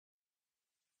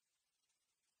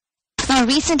Now,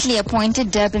 recently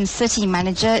appointed Durban City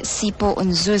Manager Sipho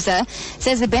Nzuza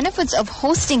says the benefits of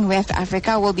hosting WEF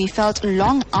Africa will be felt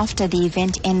long after the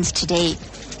event ends today.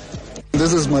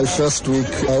 This is my first week.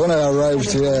 When I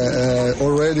arrived here,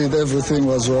 already everything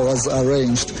was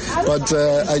arranged. But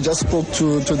I just spoke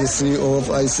to the CEO of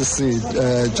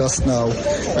ICC just now,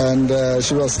 and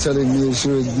she was telling me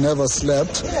she never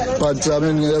slept. But I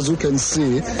mean, as you can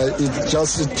see, it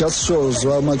just shows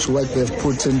how much work they've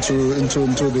put into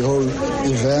the whole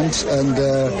event,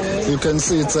 and you can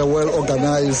see it's a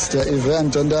well-organized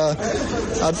event. And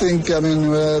I think, I mean,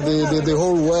 the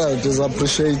whole world is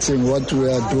appreciating what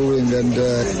we are doing. And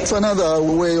it's another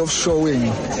way of showing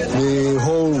the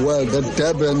whole world that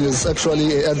Durban is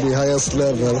actually at the highest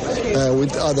level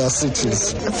with other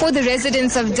cities. For the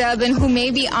residents of Durban who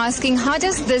may be asking, how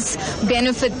does this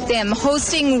benefit them?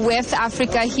 Hosting WEF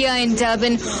Africa here in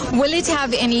Durban, will it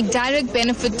have any direct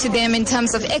benefit to them in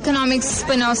terms of economic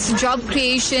spin-offs, job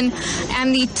creation,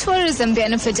 and the tourism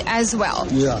benefit as well?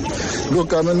 Yeah.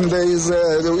 Look, I mean, there is,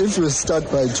 if we start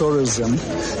by tourism,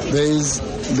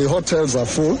 the hotels are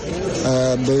full.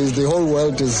 The whole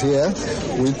world is here.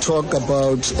 We talk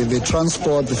about the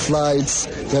transport, the flights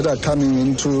that are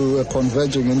coming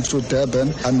converging into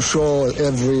Durban. I'm sure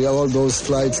all those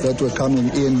flights that were coming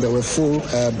in, they were full.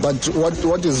 But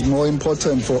what is more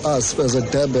important for us as a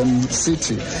Durban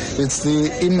city, it's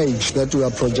the image that we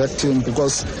are projecting,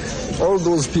 because all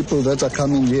those people that are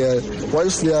coming here,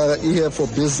 whilst they are here for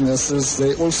businesses,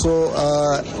 they also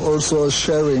are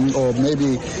sharing or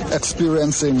maybe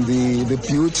experiencing the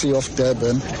beauty of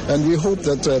Durban. And we hope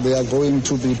that they are going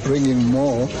to be bringing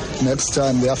more next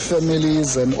time. Their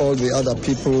families and all the other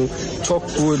people talk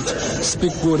good,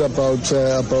 speak good about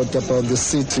the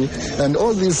city. And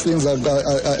all these things have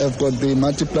got the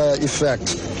multiplier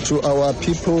effect to our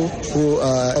people who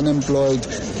are unemployed.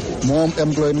 More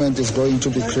employment is going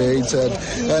to be created,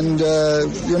 and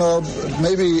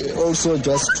maybe also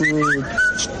just to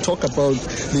talk about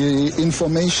the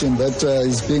information that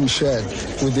is being shared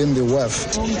within the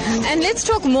WEF. And let's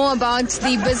talk more about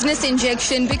the business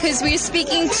injection, because we're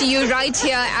speaking to you right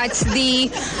here at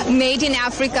the Made in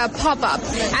Africa pop-up,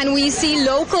 and we see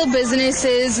local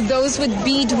businesses, those with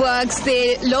beadworks,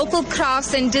 their local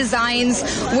crafts and designs,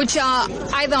 which are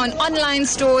either on online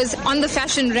stores, on the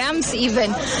fashion ramps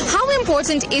even. How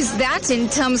important is that in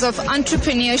terms of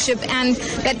entrepreneurship and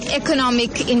that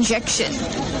economic injection?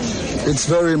 It's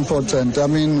very important. I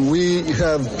mean, we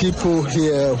have people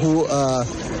here who are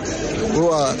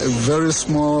very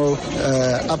small,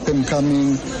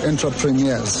 up-and-coming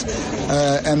entrepreneurs.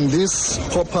 And this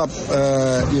pop-up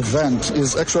event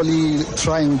is actually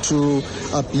trying to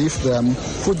uplift them,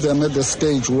 put them at the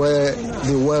stage where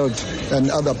the world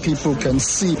and other people can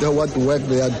see what work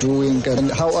they are doing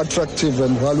and how attractive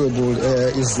and valuable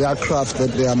is their craft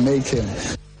that they are making.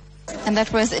 And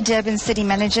that was Durban City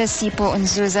Manager Sipho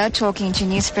Nzuza talking to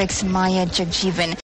Newsbreak's Maya Jagjivan.